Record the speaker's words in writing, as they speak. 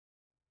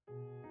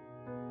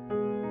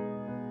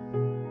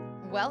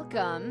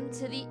Welcome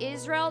to the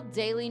Israel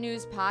Daily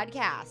News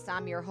Podcast.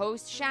 I'm your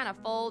host, Shanna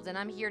Fold, and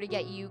I'm here to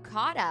get you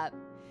caught up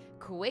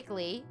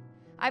quickly.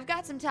 I've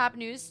got some top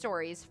news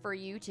stories for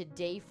you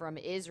today from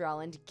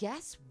Israel, and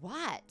guess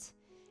what?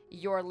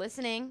 You're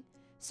listening,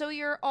 so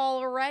you're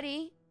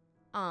already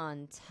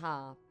on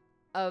top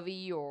of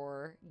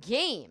your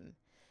game.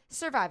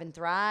 Survive and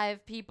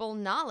thrive, people.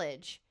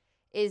 Knowledge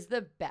is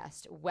the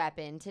best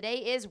weapon. Today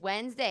is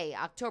Wednesday,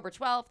 October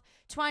 12th,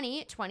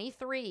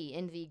 2023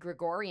 in the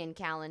Gregorian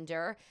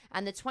calendar,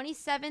 and the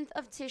 27th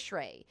of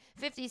Tishrei,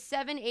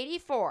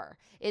 5784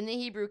 in the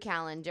Hebrew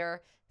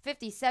calendar,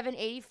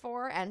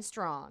 5784 and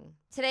strong.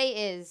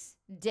 Today is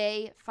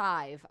day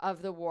 5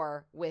 of the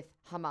war with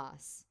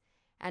Hamas.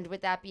 And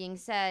with that being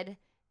said,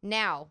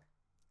 now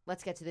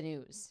let's get to the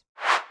news.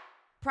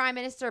 Prime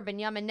Minister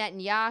Benjamin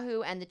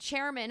Netanyahu and the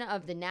chairman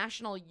of the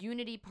National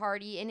Unity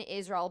Party in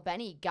Israel,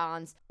 Benny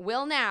Gantz,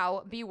 will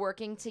now be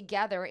working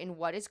together in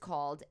what is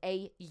called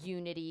a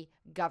unity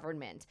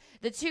government.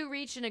 The two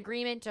reached an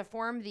agreement to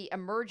form the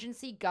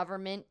emergency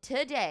government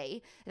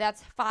today.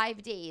 That's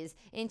 5 days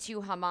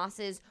into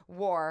Hamas's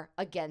war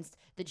against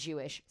the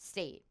Jewish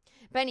state.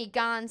 Benny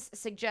Gantz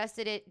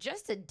suggested it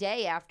just a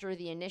day after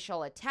the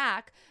initial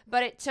attack,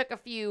 but it took a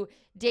few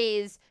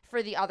days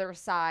for the other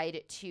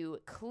side to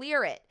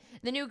clear it.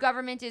 The new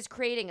government is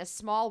creating a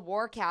small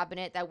war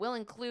cabinet that will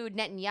include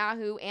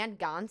Netanyahu and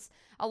Gantz,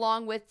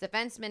 along with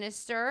Defense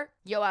Minister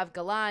Yoav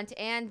Gallant,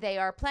 and they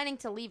are planning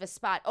to leave a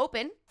spot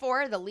open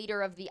for the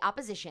leader of the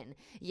opposition,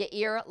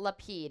 Yair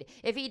Lapid,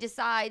 if he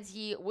decides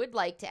he would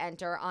like to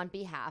enter on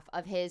behalf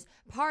of his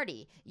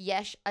party,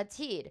 Yesh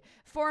Atid.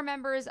 4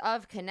 members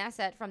of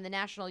Knesset from the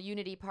National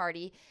Unity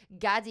Party,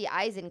 Gadi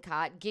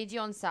Eisenkot,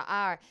 Gideon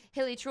Sa'ar,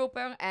 Hilly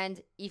Trooper, and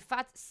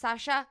Ifat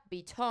Sasha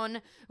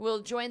Biton,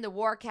 will join the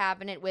war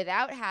cabinet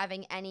without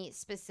having any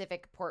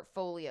specific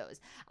portfolios.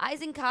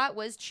 Eisenkot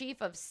was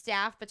chief of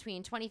staff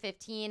between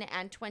 2015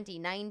 and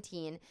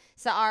 2019.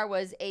 Sa'ar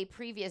was a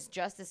previous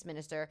justice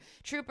minister.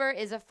 Trooper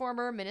is a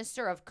former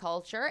minister of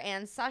culture,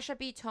 and Sasha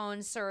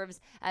Biton serves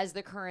as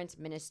the current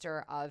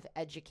minister of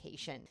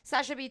education.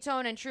 Sasha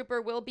Biton and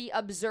Trooper will be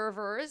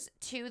observers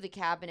to the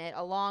cabinet,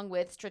 along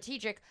with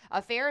strategic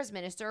affairs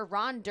minister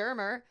Ron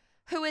Dermer,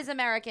 who is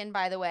American,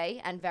 by the way,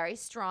 and very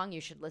strong.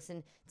 You should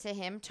listen to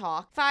him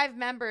talk. 5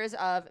 members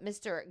of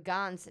Mr.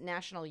 Gantz's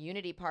National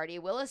Unity Party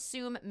will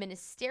assume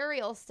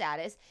ministerial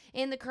status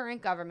in the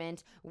current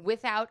government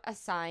without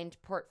assigned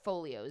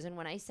portfolios. And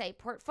when I say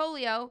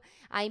portfolio,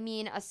 I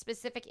mean a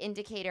specific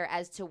indicator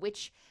as to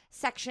which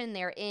section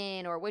they're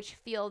in or which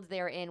field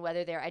they're in,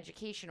 whether they're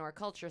education or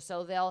culture.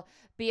 So they'll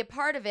be a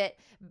part of it,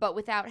 but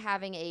without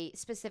having a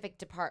specific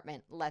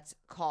department, let's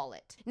call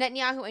it.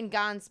 Netanyahu and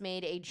Gantz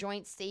made a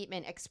joint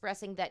statement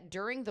expressing that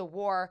during the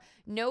war,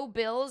 no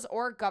bills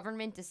or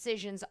government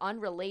decisions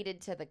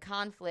unrelated to the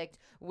conflict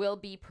will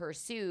be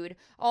pursued.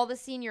 All the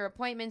senior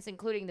appointments,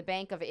 including the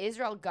Bank of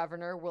Israel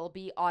governor, will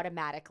be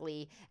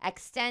automatically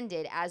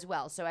extended as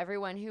well. So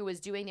everyone who was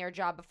doing their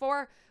job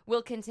before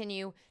will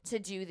continue to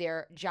do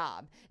their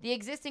job. The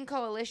existing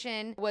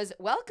coalition was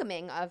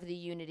welcoming of the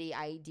unity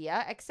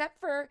idea, except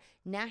for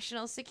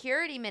National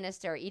Security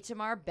Minister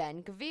Itamar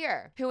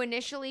Ben-Gvir, who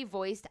initially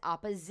voiced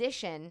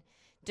opposition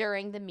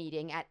during the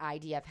meeting at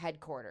IDF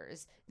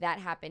headquarters. That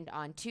happened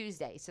on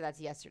Tuesday, so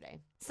that's yesterday.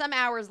 Some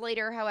hours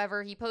later,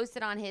 however, he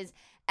posted on his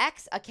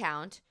X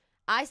account,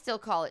 I still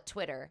call it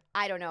Twitter,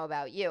 I don't know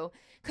about you,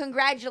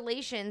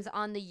 "Congratulations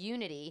on the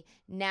unity,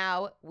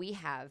 now we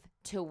have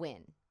to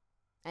win."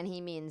 And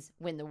he means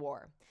win the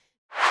war.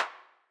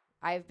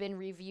 I've been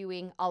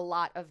reviewing a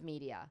lot of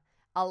media,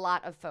 a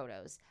lot of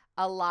photos,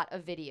 a lot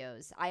of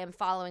videos. I am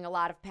following a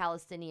lot of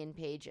Palestinian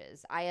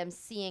pages. I am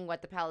seeing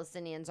what the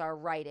Palestinians are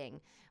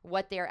writing,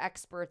 what their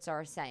experts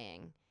are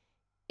saying.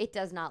 It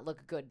does not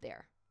look good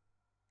there.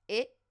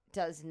 It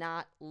does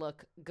not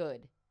look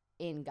good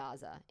in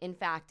Gaza. In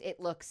fact, it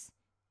looks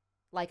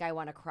like I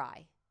want to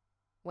cry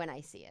when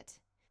I see it.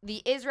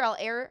 The Israel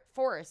Air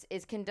Force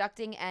is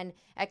conducting an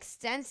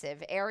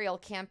extensive aerial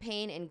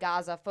campaign in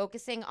Gaza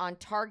focusing on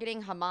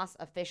targeting Hamas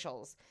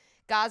officials.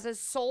 Gaza's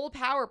sole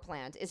power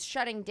plant is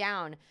shutting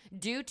down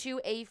due to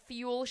a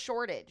fuel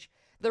shortage.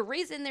 The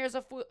reason there's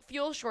a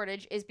fuel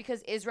shortage is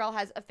because Israel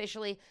has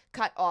officially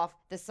cut off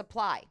the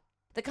supply.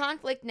 The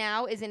conflict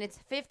now is in its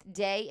 5th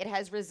day. It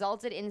has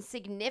resulted in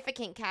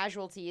significant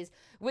casualties,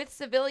 with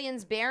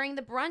civilians bearing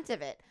the brunt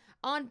of it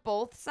on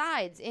both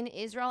sides, in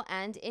Israel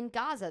and in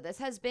Gaza. This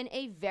has been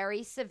a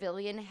very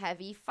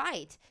civilian-heavy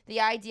fight. The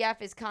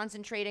IDF is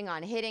concentrating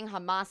on hitting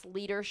Hamas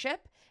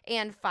leadership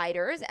and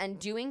fighters, and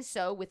doing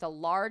so with a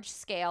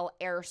large-scale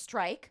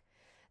airstrike.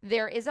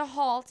 There is a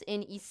halt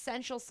in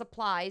essential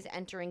supplies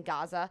entering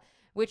Gaza,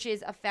 which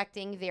is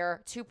affecting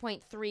their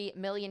 2.3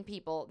 million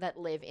people that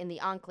live in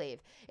the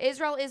enclave.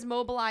 Israel is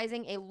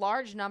mobilizing a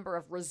large number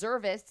of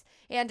reservists,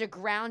 and a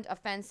ground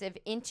offensive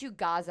into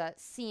Gaza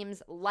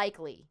seems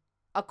likely,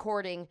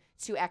 according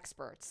to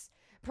experts.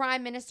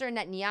 Prime Minister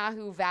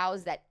Netanyahu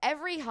vows that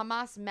every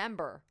Hamas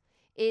member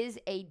is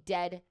a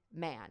dead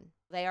man.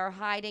 They are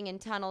hiding in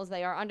tunnels.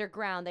 They are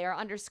underground. They are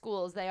under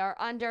schools. They are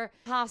under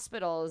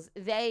hospitals.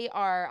 They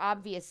are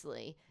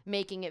obviously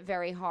making it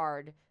very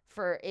hard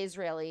for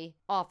Israeli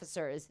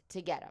officers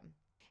to get them.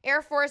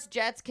 Air Force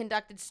jets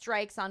conducted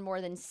strikes on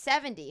more than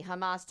 70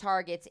 Hamas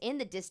targets in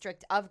the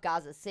district of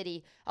Gaza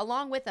City,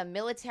 along with a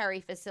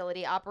military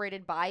facility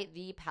operated by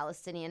the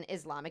Palestinian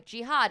Islamic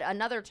Jihad,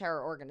 another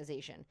terror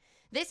organization.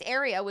 This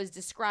area was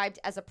described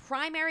as a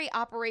primary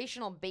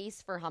operational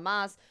base for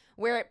Hamas,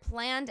 where it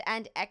planned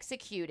and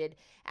executed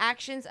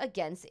actions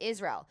against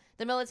Israel.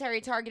 The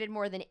military targeted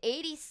more than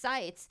 80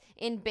 sites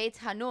in Beit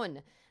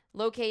Hanun,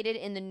 located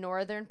in the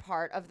northern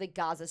part of the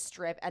Gaza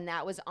Strip, and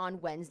that was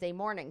on Wednesday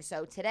morning,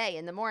 so today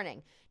in the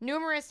morning.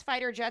 Numerous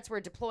fighter jets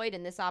were deployed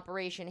in this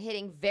operation,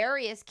 hitting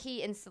various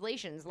key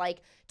installations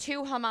like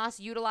 2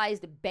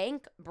 Hamas-utilized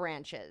bank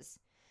branches,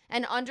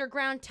 an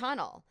underground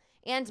tunnel,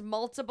 and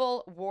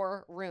multiple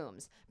war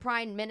rooms.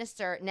 Prime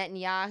Minister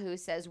Netanyahu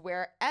says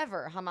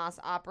wherever Hamas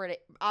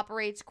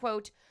operates,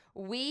 quote,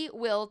 "we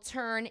will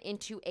turn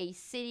into a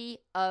city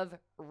of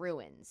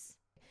ruins."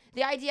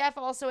 The IDF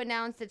also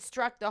announced it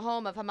struck the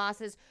home of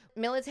Hamas's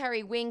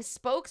military wing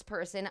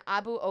spokesperson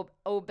Abu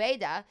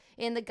Obaida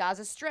in the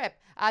Gaza Strip.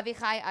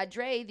 Avichai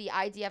Adrei, the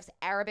IDF's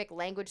Arabic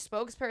language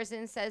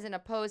spokesperson, says in a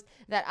post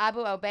that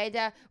Abu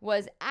Obaida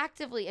was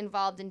actively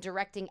involved in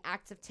directing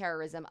acts of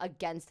terrorism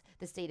against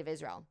the state of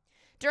Israel.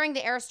 During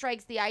the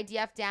airstrikes, the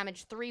IDF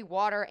damaged 3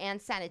 water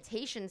and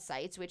sanitation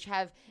sites, which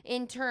have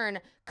in turn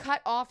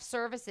cut off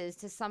services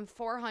to some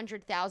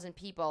 400,000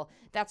 people.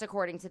 That's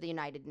according to the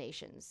United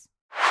Nations.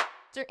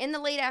 In the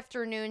late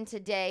afternoon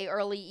today,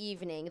 early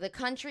evening, the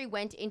country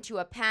went into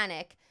a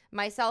panic,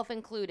 myself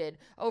included,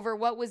 over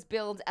what was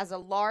billed as a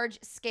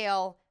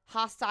large-scale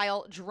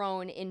hostile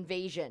drone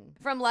invasion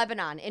from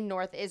Lebanon in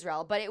North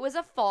Israel, but it was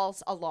a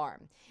false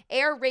alarm.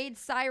 Air raid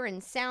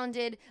sirens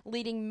sounded,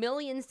 leading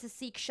millions to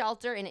seek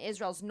shelter in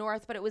Israel's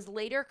north, but it was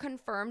later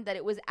confirmed that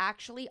it was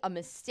actually a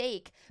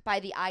mistake by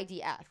the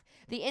IDF.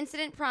 The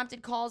incident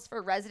prompted calls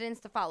for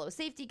residents to follow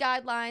safety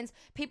guidelines.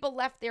 People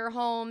left their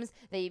homes.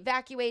 They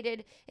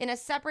evacuated. In a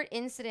separate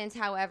incident,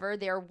 however,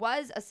 there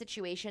was a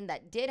situation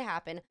that did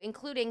happen,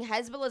 including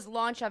Hezbollah's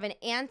launch of an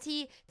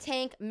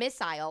anti-tank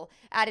missile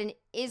at an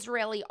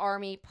Israeli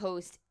army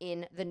post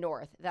in the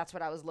north. That's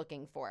what I was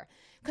looking for.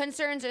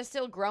 Concerns are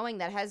still growing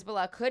that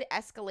Hezbollah could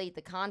escalate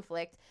the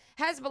conflict.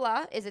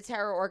 Hezbollah is a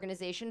terror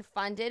organization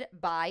funded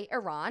by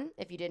Iran,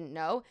 if you didn't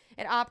know.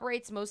 It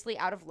operates mostly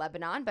out of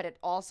Lebanon, but it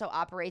also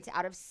operates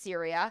out of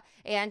Syria,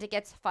 and it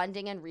gets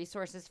funding and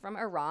resources from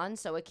Iran.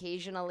 So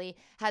occasionally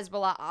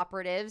Hezbollah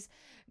operatives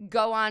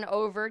go on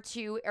over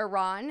to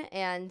Iran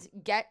and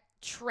get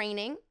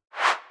training.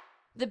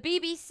 The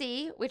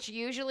BBC, which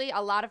usually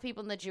a lot of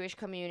people in the Jewish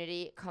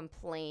community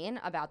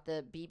complain about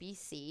the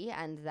BBC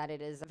and that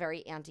it is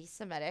very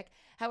anti-Semitic.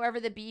 However,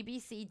 the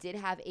BBC did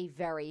have a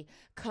very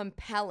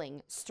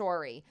compelling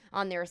story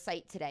on their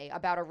site today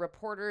about a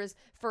reporter's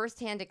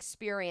firsthand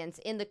experience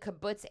in the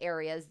kibbutz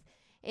areas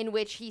in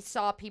which he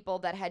saw people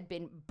that had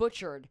been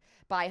butchered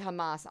by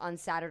Hamas on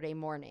Saturday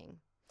morning.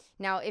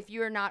 Now, if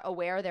you're not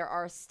aware, there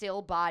are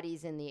still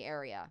bodies in the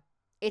area.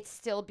 It's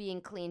still being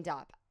cleaned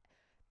up.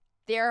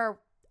 There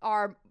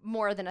are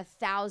more than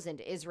 1,000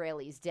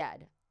 Israelis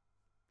dead.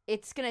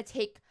 It's going to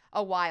take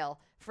a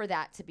while for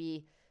that to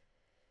be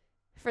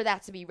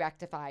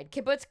rectified.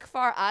 Kibbutz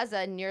Kfar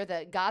Aza near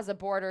the Gaza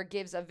border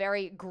gives a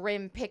very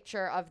grim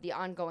picture of the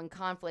ongoing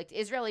conflict.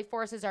 Israeli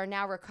forces are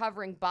now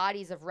recovering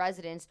bodies of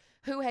residents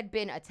who had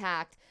been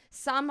attacked.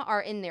 Some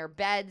are in their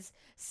beds,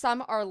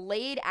 some are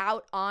laid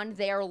out on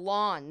their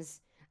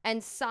lawns,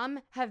 and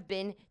some have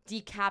been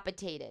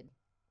decapitated.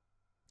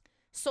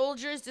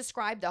 Soldiers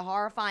described the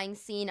horrifying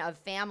scene of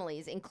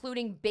families,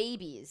 including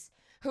babies,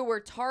 who were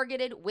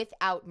targeted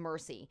without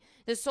mercy.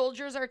 The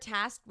soldiers are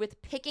tasked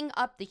with picking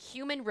up the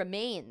human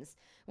remains.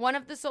 One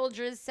of the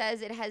soldiers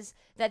says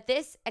that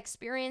this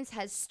experience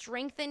has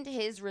strengthened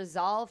his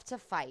resolve to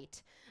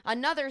fight.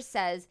 Another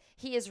says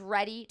he is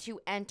ready to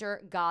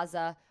enter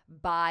Gaza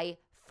by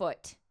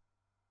foot.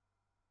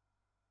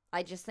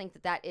 I just think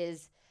that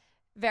is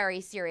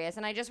very serious.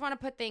 And I just want to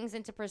put things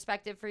into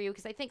perspective for you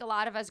because I think a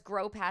lot of us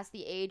grow past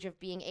the age of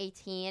being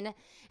 18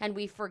 and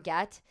we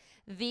forget.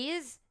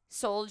 These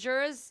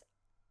soldiers,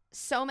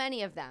 so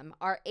many of them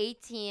are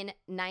 18,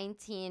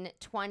 19,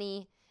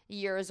 20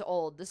 years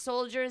old. The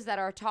soldiers that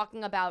are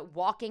talking about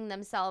walking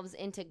themselves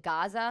into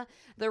Gaza,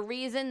 the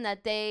reason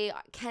that they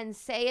can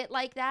say it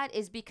like that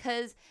is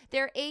because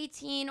they're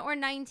 18 or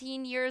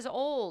 19 years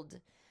old.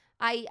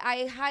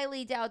 I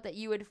highly doubt that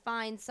you would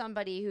find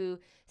somebody who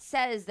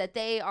says that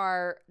they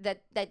are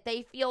that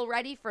they feel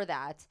ready for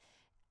that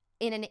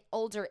in an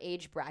older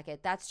age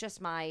bracket. That's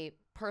just my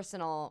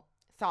personal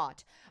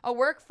thought. A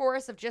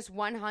workforce of just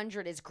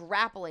 100 is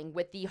grappling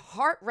with the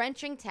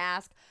heart-wrenching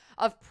task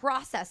of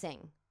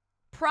processing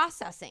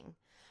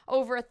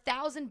over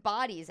 1,000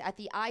 bodies at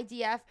the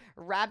IDF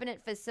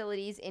rabbinate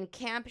facilities in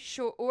Camp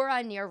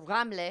Shura near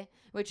Ramle,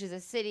 which is a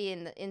city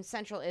in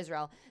central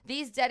Israel.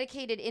 These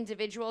dedicated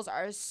individuals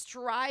are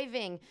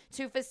striving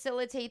to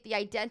facilitate the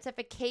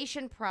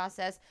identification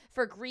process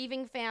for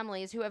grieving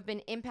families who have been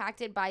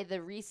impacted by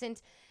the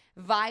recent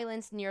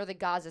violence near the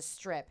Gaza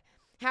Strip.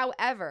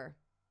 However,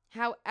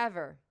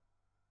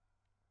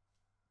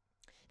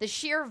 the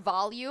sheer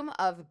volume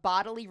of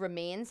bodily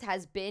remains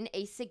has been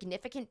a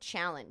significant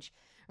challenge.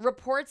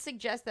 Reports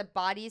suggest that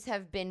bodies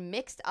have been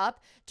mixed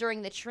up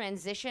during the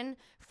transition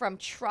from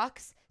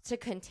trucks to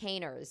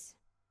containers.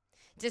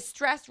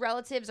 Distressed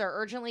relatives are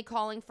urgently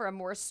calling for a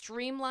more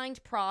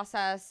streamlined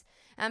process,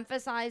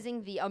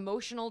 emphasizing the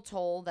emotional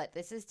toll that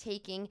this is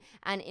taking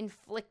and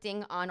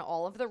inflicting on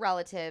all of the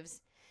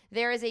relatives.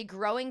 There is a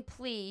growing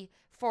plea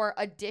for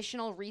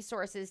additional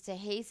resources to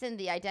hasten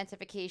the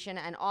identification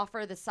and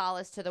offer the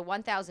solace to the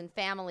 1,000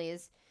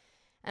 families.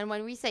 And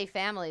when we say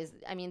families,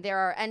 I mean, there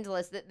are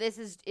endless,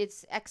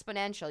 it's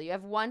exponential. You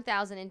have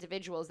 1,000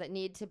 individuals that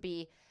need to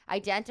be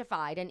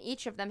identified, and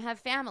each of them have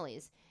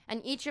families,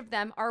 and each of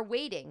them are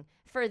waiting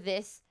for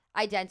this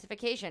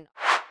identification.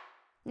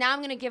 Now I'm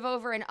going to give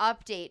over an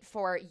update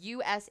for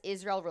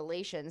U.S.-Israel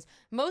relations.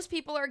 Most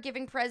people are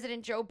giving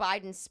President Joe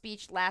Biden's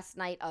speech last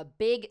night a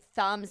big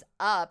thumbs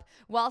up,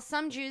 while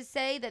some Jews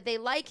say that they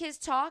like his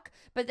talk,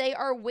 but they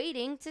are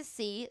waiting to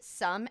see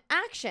some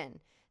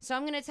action. So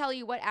I'm going to tell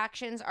you what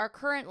actions are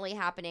currently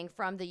happening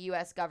from the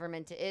U.S.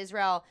 government to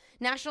Israel.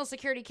 National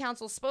Security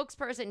Council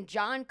spokesperson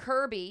John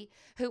Kirby,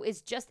 who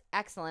is just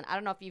excellent. I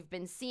don't know if you've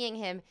been seeing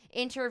him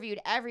interviewed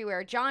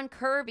everywhere. John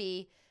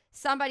Kirby,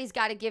 somebody's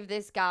got to give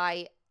this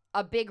guy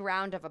a big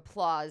round of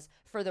applause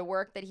for the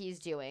work that he's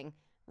doing.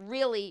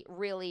 Really,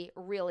 really,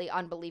 really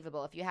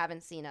unbelievable. If you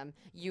haven't seen him,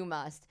 you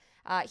must.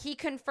 He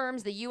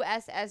confirms the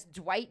USS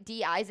Dwight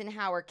D.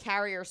 Eisenhower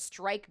carrier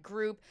strike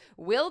group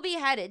will be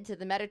headed to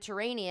the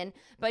Mediterranean,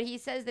 but he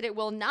says that it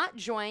will not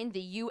join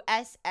the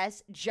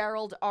USS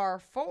Gerald R.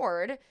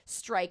 Ford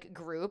strike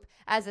group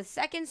as a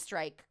second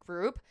strike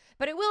group,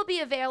 but it will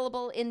be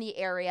available in the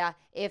area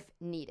if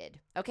needed.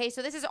 Okay,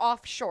 so this is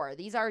offshore.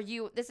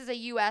 This is a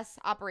U.S.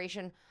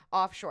 operation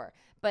offshore,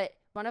 but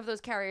one of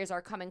those carriers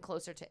are coming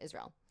closer to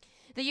Israel.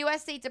 The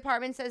U.S. State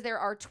Department says there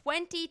are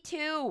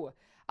 22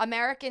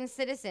 American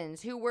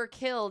citizens who were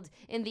killed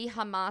in the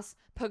Hamas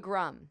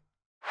pogrom.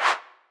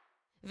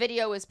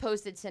 Video was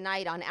posted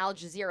tonight on Al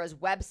Jazeera's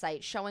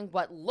website showing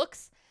what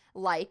looks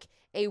like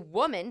a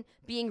woman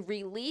being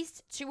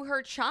released to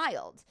her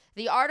child.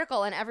 The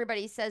article, and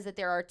everybody says that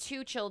there are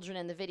 2 children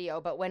in the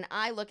video, but when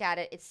I look at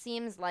it, it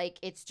seems like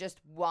it's just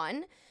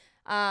one.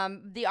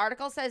 The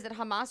article says that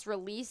Hamas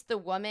released the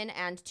woman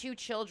and 2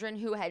 children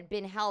who had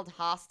been held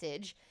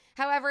hostage.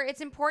 However,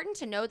 it's important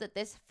to note that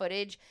this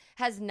footage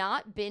has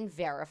not been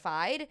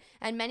verified,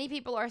 and many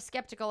people are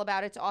skeptical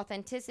about its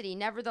authenticity.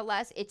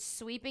 Nevertheless, it's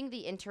sweeping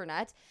the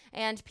internet,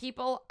 and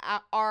people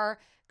are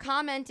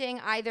commenting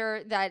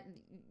either that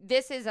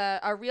this is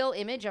a real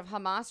image of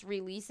Hamas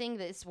releasing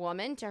this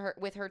woman to her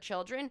with her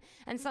children,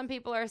 and some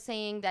people are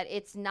saying that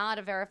it's not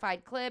a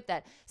verified clip,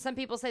 that some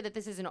people say that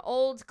this is an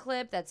old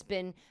clip that's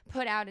been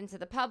put out into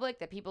the public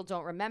that people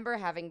don't remember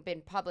having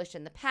been published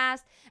in the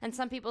past, and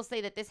some people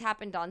say that this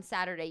happened on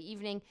Saturday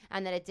evening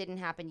and that it didn't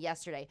happen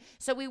yesterday.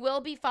 So we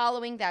will be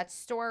following that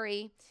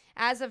story.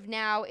 As of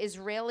now,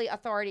 Israeli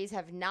authorities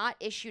have not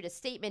issued a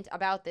statement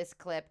about this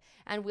clip,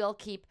 and we'll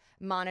keep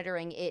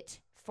monitoring it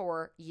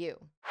for you.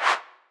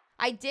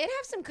 I did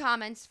have some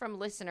comments from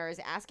listeners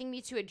asking me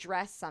to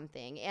address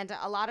something, and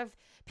a lot of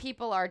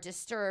people are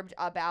disturbed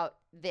about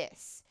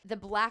this. The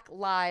Black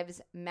Lives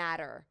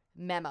Matter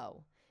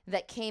memo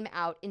that came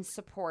out in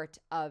support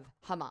of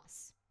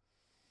Hamas.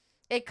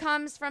 It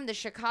comes from the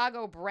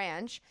Chicago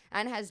branch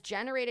and has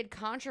generated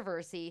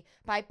controversy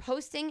by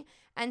posting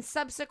and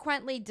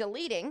subsequently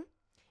deleting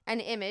an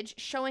image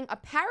showing a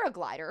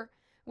paraglider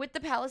with the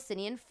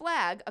Palestinian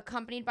flag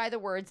accompanied by the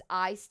words,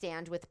 "I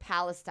stand with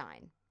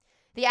Palestine."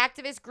 The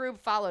activist group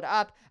followed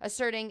up,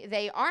 asserting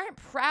they aren't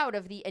proud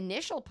of the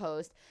initial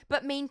post,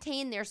 but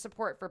maintain their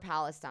support for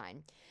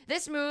Palestine.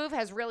 This move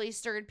has really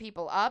stirred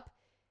people up,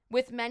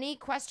 with many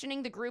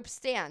questioning the group's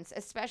stance,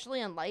 especially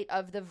in light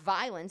of the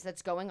violence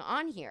that's going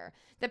on here.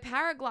 The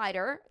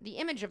paraglider, the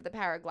image of the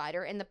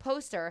paraglider in the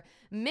poster,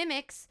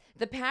 mimics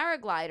the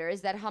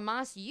paragliders that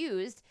Hamas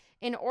used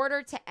in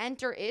order to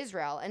enter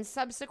Israel and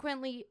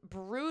subsequently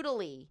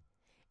brutally,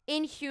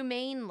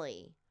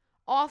 inhumanely,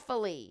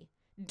 awfully,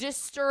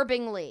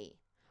 disturbingly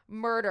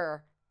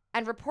murder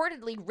and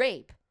reportedly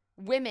rape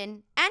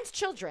women and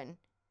children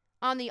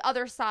on the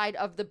other side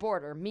of the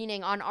border,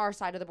 meaning on our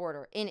side of the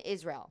border in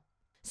Israel.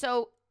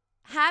 So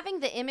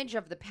having the image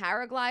of the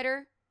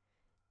paraglider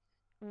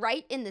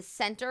right in the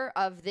center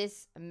of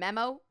this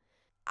memo,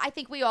 I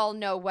think we all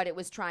know what it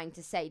was trying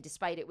to say,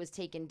 despite it was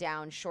taken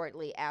down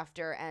shortly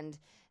after, and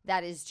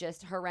that is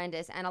just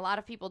horrendous. And a lot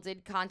of people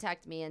did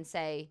contact me and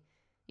say,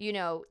 you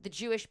know, the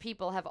Jewish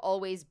people have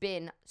always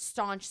been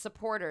staunch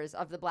supporters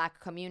of the Black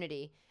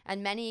community,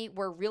 and many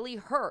were really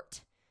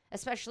hurt,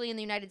 especially in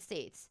the United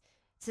States,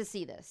 to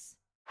see this.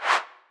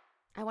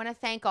 I want to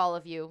thank all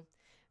of you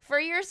for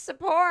your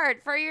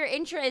support, for your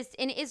interest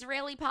in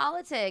Israeli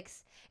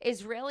politics.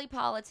 Israeli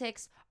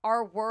politics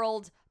are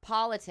world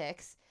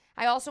politics.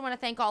 I also want to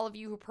thank all of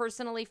you who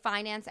personally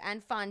finance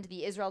and fund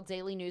the Israel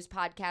Daily News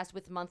podcast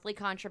with monthly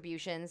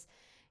contributions.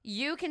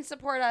 You can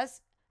support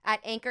us at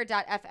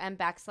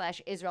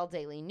anchor.fm/Israel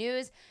Daily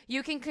News.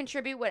 You can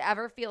contribute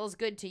whatever feels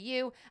good to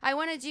you. I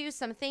want to do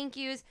some thank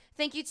yous.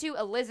 Thank you to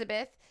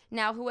Elizabeth.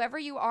 Now, whoever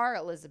you are,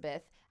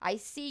 Elizabeth, I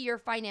see your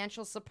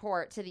financial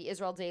support to the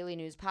Israel Daily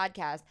News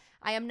podcast.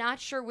 I am not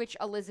sure which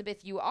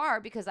Elizabeth you are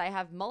because I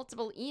have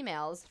multiple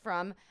emails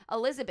from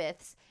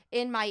Elizabeths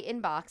in my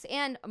inbox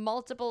and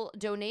multiple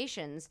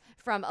donations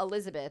from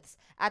Elizabeths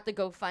at the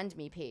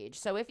GoFundMe page.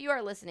 So if you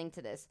are listening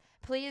to this,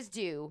 please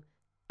do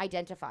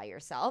identify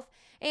yourself.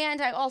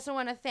 And I also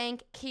want to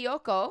thank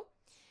Kyoko.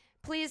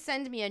 Please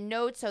send me a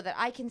note so that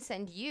I can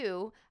send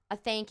you a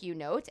thank you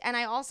note. And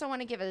I also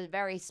want to give a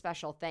very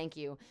special thank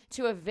you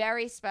to a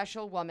very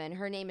special woman.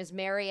 Her name is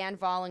Marianne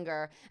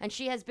Vollinger, and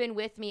she has been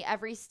with me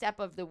every step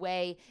of the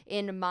way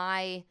in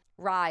my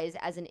rise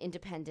as an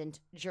independent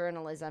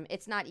journalism.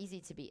 It's not easy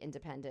to be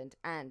independent,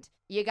 and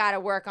you got to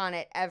work on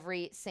it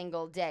every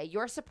single day.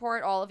 Your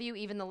support, all of you,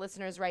 even the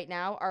listeners right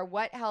now, are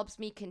what helps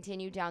me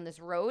continue down this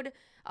road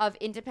of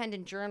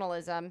independent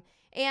journalism.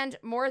 And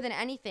more than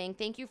anything,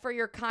 thank you for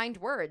your kind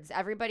words.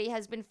 Everybody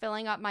has been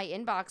filling up my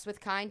inbox with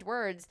kind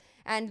words,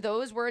 and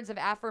those words of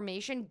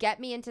affirmation get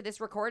me into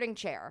this recording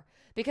chair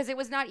because it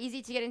was not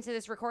easy to get into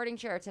this recording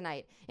chair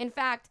tonight. In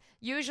fact,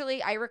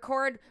 usually I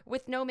record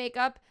with no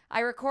makeup.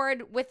 I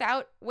record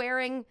without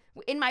wearing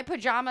in my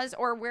pajamas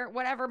or wear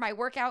whatever, my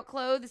workout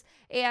clothes,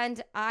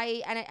 and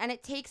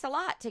it takes a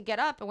lot to get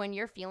up when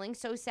you're feeling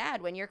so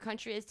sad, when your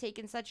country has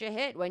taken such a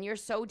hit, when you're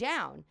so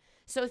down.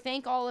 So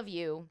thank all of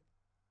you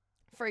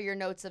for your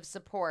notes of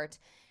support.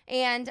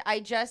 And I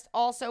just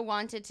also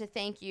wanted to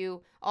thank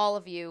you, all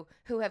of you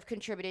who have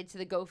contributed to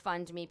the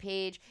GoFundMe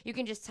page. You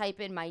can just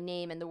type in my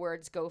name and the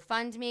words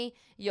GoFundMe.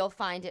 You'll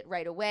find it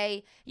right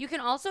away. You can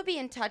also be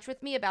in touch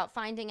with me about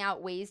finding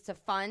out ways to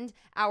fund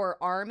our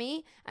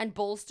army and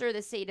bolster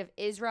the state of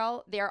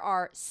Israel. There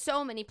are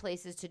so many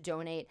places to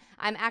donate.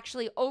 I'm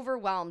actually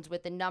overwhelmed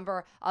with the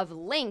number of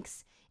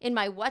links in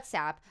my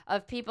WhatsApp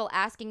of people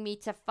asking me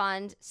to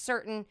fund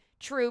certain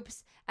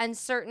troops and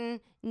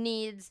certain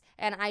needs,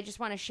 and I just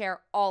want to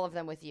share all of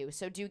them with you,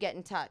 so do get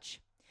in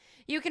touch.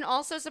 You can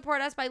also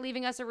support us by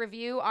leaving us a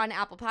review on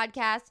Apple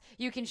Podcasts.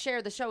 You can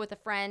share the show with a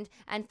friend,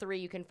 and 3,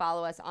 you can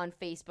follow us on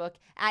Facebook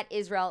at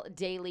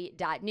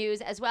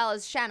IsraelDaily.news, as well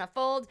as Shanna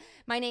Fold.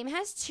 My name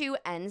has 2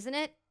 N's in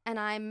it, and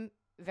I'm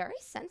very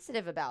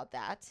sensitive about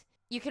that.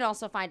 You can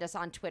also find us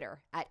on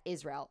Twitter at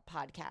Israel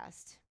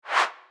Podcast.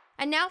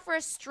 And now for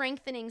a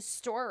strengthening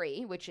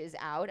story, which is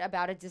out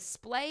about a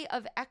display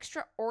of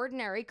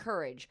extraordinary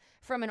courage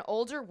from an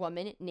older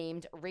woman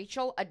named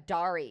Rachel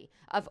Adari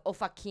of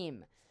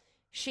Ofakim.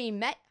 She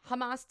met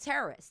Hamas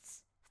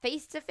terrorists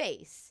face to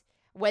face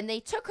when they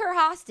took her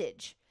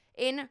hostage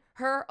in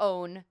her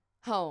own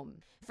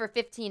home for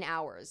 15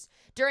 hours.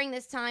 During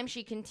this time,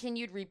 she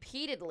continued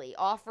repeatedly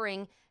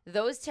offering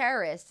those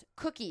terrorists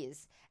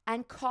cookies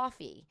and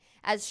coffee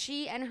as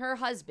she and her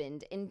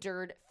husband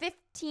endured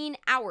 15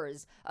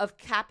 hours of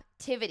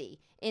captivity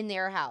in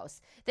their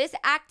house. This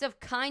act of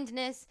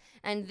kindness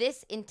and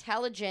this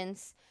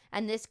intelligence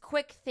and this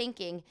quick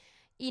thinking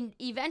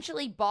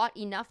eventually bought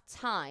enough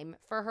time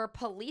for her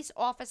police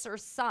officer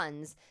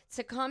sons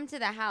to come to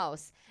the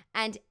house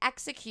and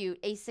execute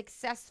a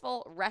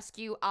successful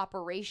rescue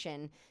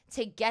operation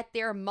to get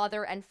their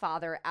mother and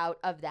father out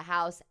of the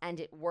house, and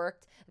it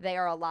worked. They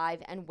are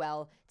alive and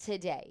well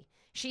today.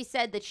 She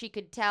said that she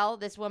could tell,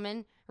 this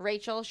woman,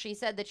 Rachel, she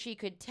said that she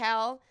could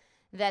tell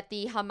that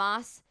the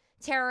Hamas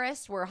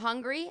terrorists were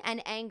hungry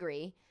and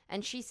angry,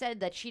 and she said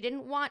that she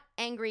didn't want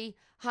angry,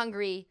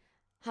 hungry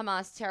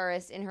Hamas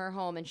terrorists in her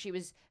home, and she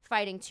was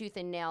fighting tooth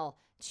and nail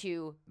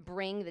to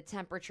bring the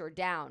temperature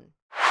down.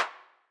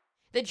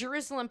 The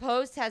Jerusalem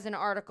Post has an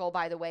article,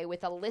 by the way,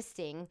 with a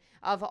listing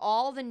of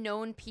all the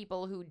known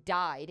people who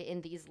died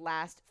in these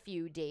last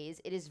few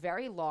days. It is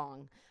very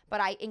long, but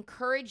I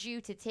encourage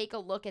you to take a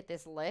look at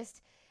this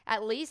list.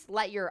 At least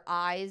let your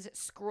eyes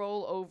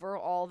scroll over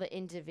all the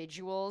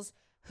individuals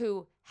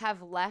who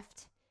have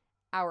left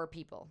our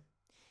people.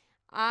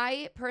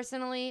 I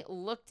personally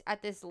looked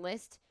at this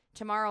list.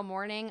 Tomorrow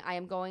morning, I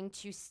am going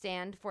to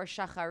stand for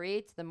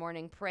Shacharit, the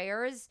morning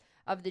prayers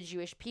of the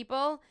Jewish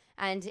people.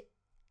 And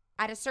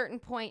at a certain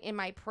point in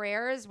my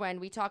prayers, when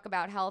we talk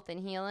about health and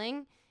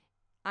healing,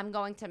 I'm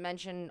going to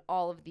mention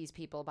all of these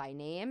people by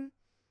name.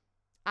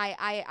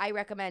 I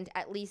recommend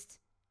at least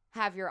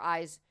have your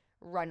eyes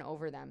run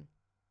over them.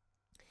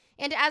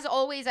 And as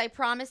always, I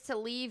promise to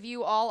leave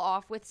you all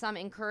off with some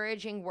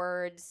encouraging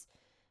words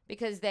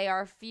because they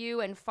are few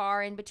and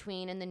far in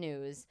between in the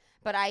news.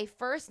 But I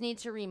first need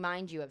to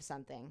remind you of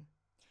something.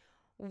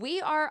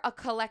 We are a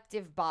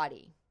collective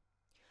body.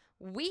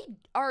 We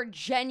are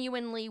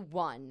genuinely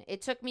one.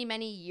 It took me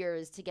many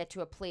years to get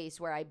to a place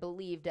where I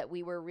believed that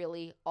we were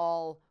really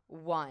all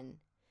one.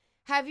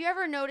 Have you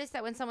ever noticed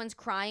that when someone's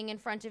crying in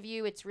front of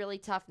you, it's really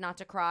tough not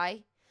to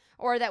cry?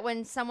 Or that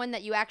when someone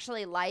that you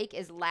actually like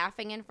is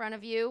laughing in front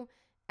of you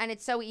and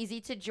it's so easy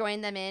to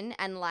join them in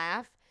and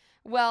laugh?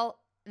 Well,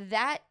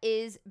 that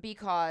is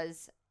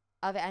because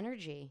of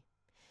energy.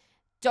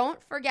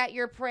 Don't forget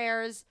your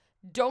prayers.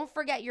 Don't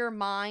forget your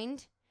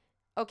mind.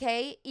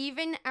 Okay?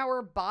 Even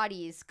our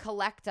bodies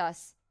collect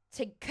us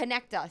to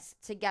connect us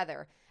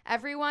together.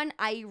 Everyone,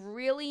 I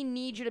really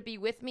need you to be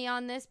with me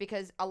on this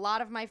because a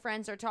lot of my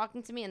friends are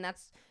talking to me, and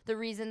that's the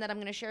reason that I'm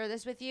going to share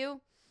this with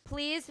you.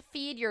 Please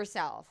feed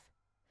yourself.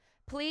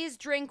 Please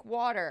drink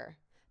water.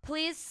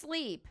 Please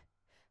sleep.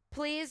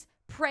 Please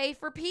pray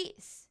for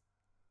peace.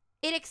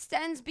 It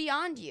extends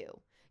beyond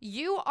you.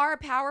 You are a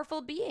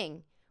powerful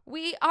being.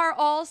 We are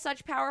all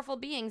such powerful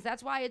beings.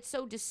 That's why it's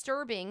so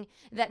disturbing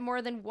that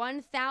more than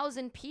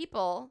 1,000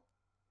 people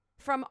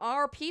from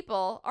our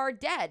people are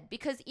dead,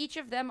 because each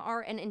of them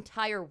are an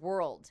entire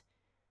world.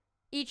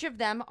 Each of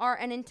them are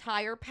an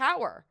entire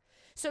power.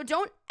 So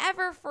don't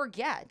ever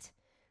forget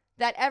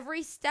that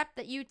every step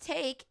that you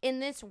take in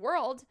this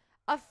world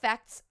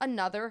affects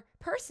another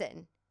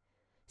person.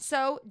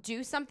 So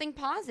do something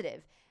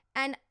positive.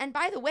 And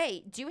by the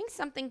way, doing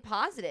something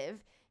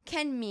positive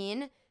can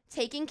mean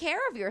taking care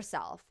of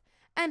yourself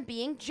and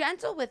being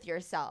gentle with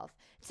yourself.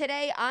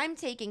 Today, I'm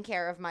taking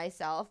care of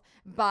myself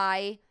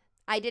by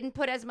I didn't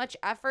put as much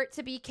effort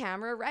to be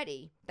camera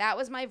ready. That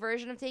was my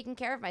version of taking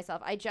care of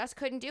myself. I just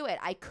couldn't do it.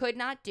 I could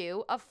not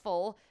do a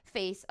full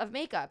face of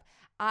makeup.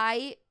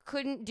 I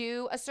couldn't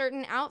do a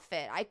certain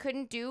outfit. I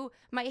couldn't do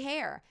my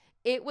hair.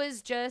 It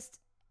was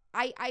just,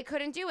 I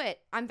couldn't do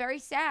it. I'm very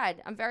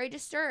sad. I'm very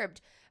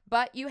disturbed.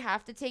 But you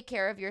have to take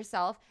care of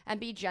yourself and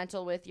be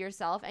gentle with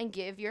yourself and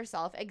give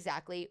yourself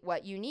exactly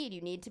what you need.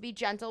 You need to be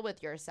gentle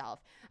with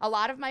yourself. A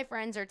lot of my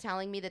friends are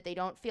telling me that they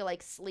don't feel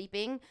like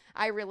sleeping.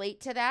 I relate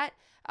to that.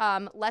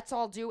 Let's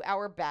all do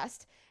our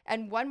best.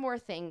 And one more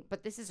thing,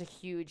 but this is a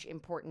huge,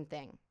 important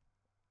thing.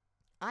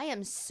 I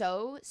am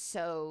so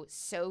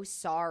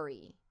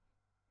sorry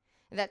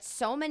that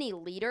so many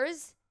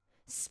leaders,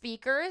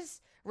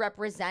 speakers,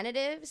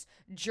 representatives,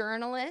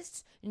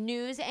 journalists,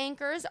 news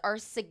anchors are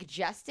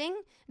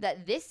suggesting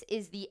that this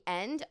is the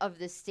end of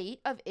the state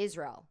of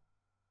Israel.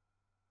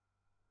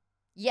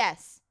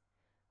 Yes,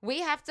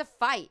 we have to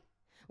fight.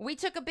 We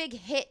took a big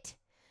hit.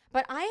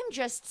 But I am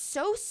just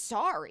so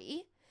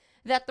sorry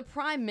that the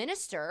prime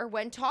minister,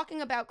 when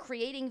talking about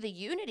creating the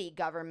unity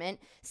government,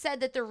 said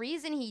that the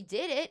reason he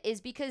did it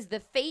is because the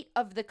fate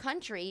of the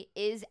country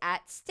is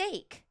at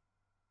stake.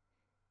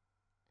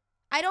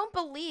 I don't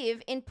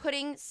believe in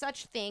putting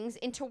such things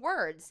into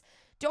words.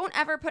 Don't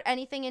ever put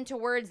anything into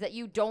words that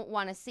you don't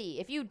want to see.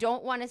 If you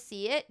don't want to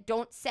see it,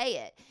 don't say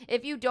it.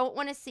 If you don't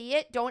want to see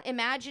it, don't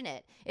imagine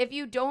it. If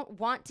you don't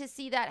want to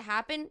see that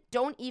happen,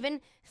 don't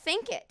even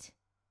think it.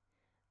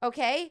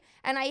 Okay?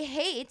 And I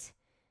hate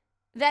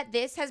that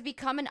this has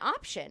become an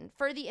option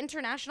for the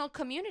international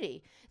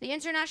community. The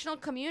international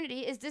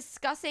community is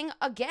discussing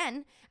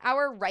again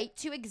our right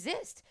to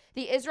exist.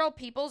 The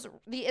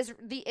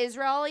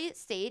Israeli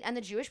state and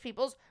the Jewish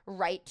people's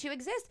right to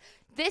exist.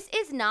 This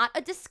is not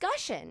a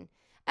discussion.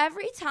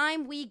 Every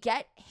time we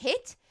get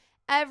hit,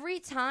 every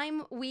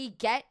time we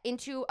get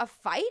into a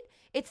fight,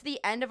 it's the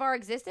end of our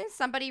existence.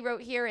 Somebody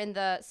wrote in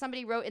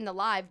the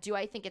live, do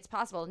I think it's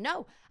possible?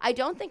 No, I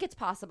don't think it's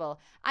possible.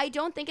 I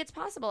don't think it's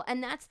possible.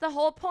 And that's the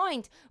whole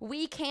point.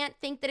 We can't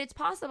think that it's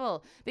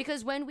possible,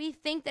 because when we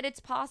think that it's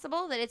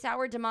possible, that it's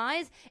our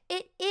demise,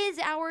 it is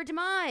our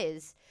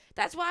demise.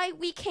 That's why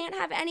we can't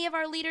have any of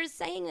our leaders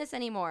saying this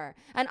anymore.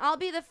 And I'll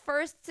be the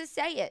first to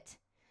say it.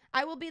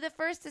 I will be the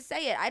first to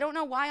say it. I don't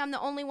know why I'm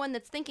the only one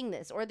that's thinking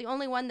this or the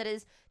only one that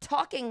is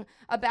talking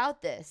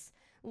about this.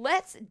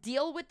 Let's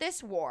deal with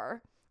this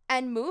war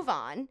and move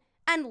on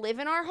and live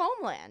in our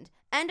homeland.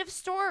 End of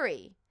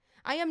story.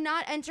 I am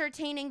not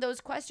entertaining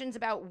those questions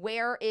about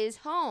where is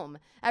home.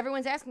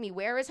 Everyone's asking me,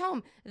 where is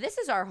home? This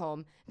is our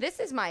home. This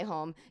is my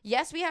home.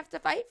 Yes, we have to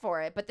fight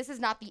for it, but this is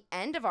not the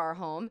end of our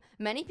home.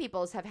 Many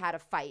peoples have had a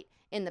fight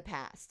in the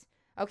past.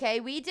 Okay,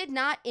 we did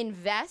not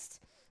invest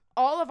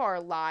all of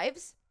our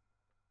lives,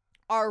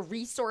 our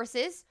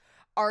resources,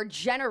 our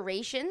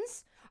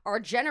generations, our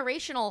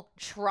generational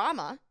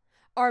trauma,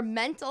 our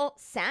mental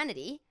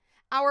sanity,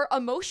 our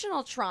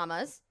emotional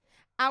traumas,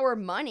 our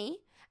money,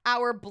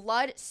 our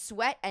blood,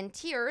 sweat, and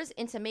tears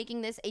into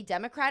making this a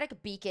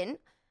democratic beacon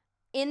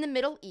in the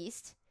Middle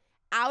East,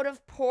 out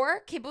of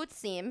poor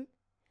kibbutzim,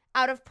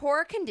 out of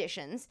poor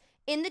conditions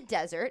in the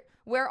desert,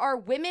 where our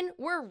women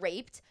were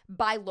raped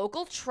by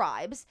local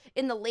tribes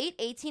in the late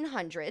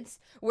 1800s,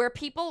 where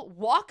people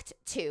walked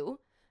to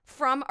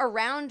from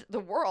around the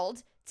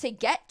world to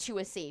get to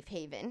a safe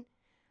haven,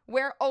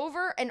 where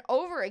over and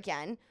over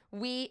again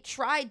we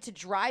tried to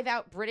drive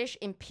out British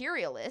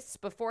imperialists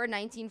before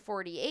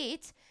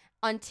 1948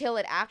 until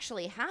it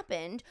actually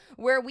happened,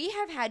 where we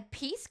have had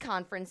peace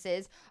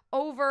conferences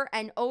over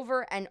and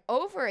over and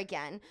over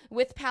again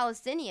with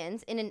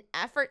Palestinians in an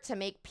effort to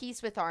make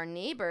peace with our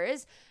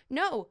neighbors.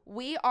 No,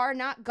 we are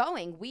not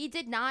going. We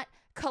did not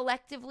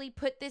collectively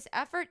put this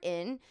effort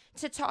in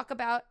to talk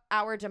about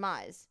our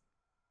demise.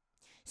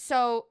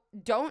 So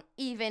don't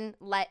even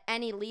let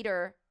any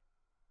leader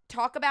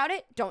talk about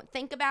it. Don't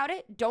think about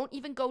it. Don't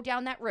even go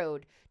down that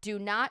road. Do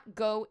not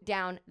go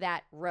down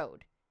that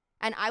road.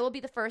 And I will be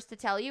the first to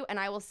tell you, and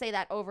I will say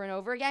that over and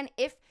over again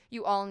if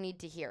you all need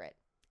to hear it.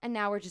 And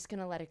now we're just going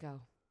to let it go.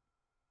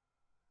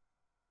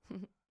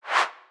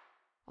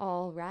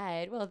 All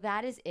right. Well,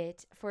 that is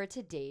it for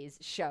today's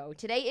show.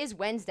 Today is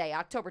Wednesday,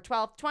 October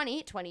 12th,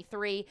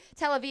 2023.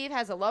 Tel Aviv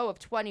has a low of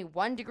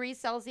 21 degrees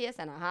Celsius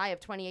and a high of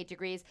 28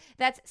 degrees.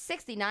 That's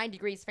 69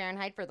 degrees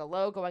Fahrenheit for the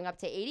low, going up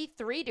to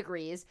 83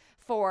 degrees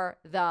for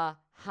the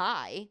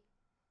high.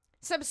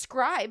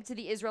 Subscribe to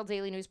the Israel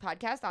Daily News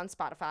Podcast on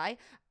Spotify,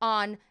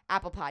 on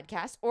Apple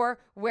Podcasts, or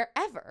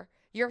wherever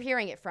you're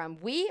hearing it from.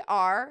 We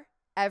are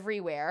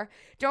everywhere.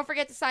 Don't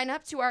forget to sign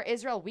up to our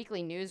Israel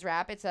Weekly News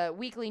Wrap. It's a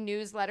weekly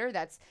newsletter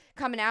that's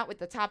coming out with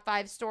the top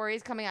 5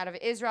 stories coming out of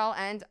Israel.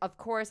 And of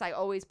course, I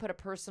always put a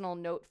personal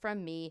note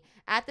from me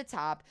at the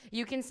top.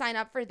 You can sign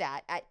up for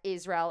that at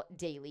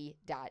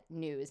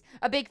israeldaily.news.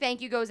 A big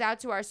thank you goes out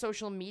to our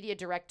social media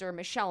director,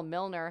 Michelle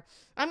Milner.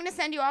 I'm going to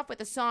send you off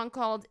with a song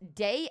called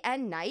Day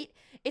and Night.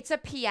 It's a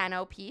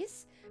piano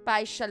piece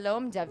by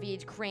Shalom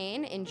David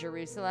Crane in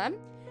Jerusalem.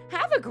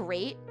 Have a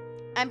great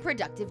and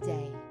productive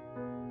day.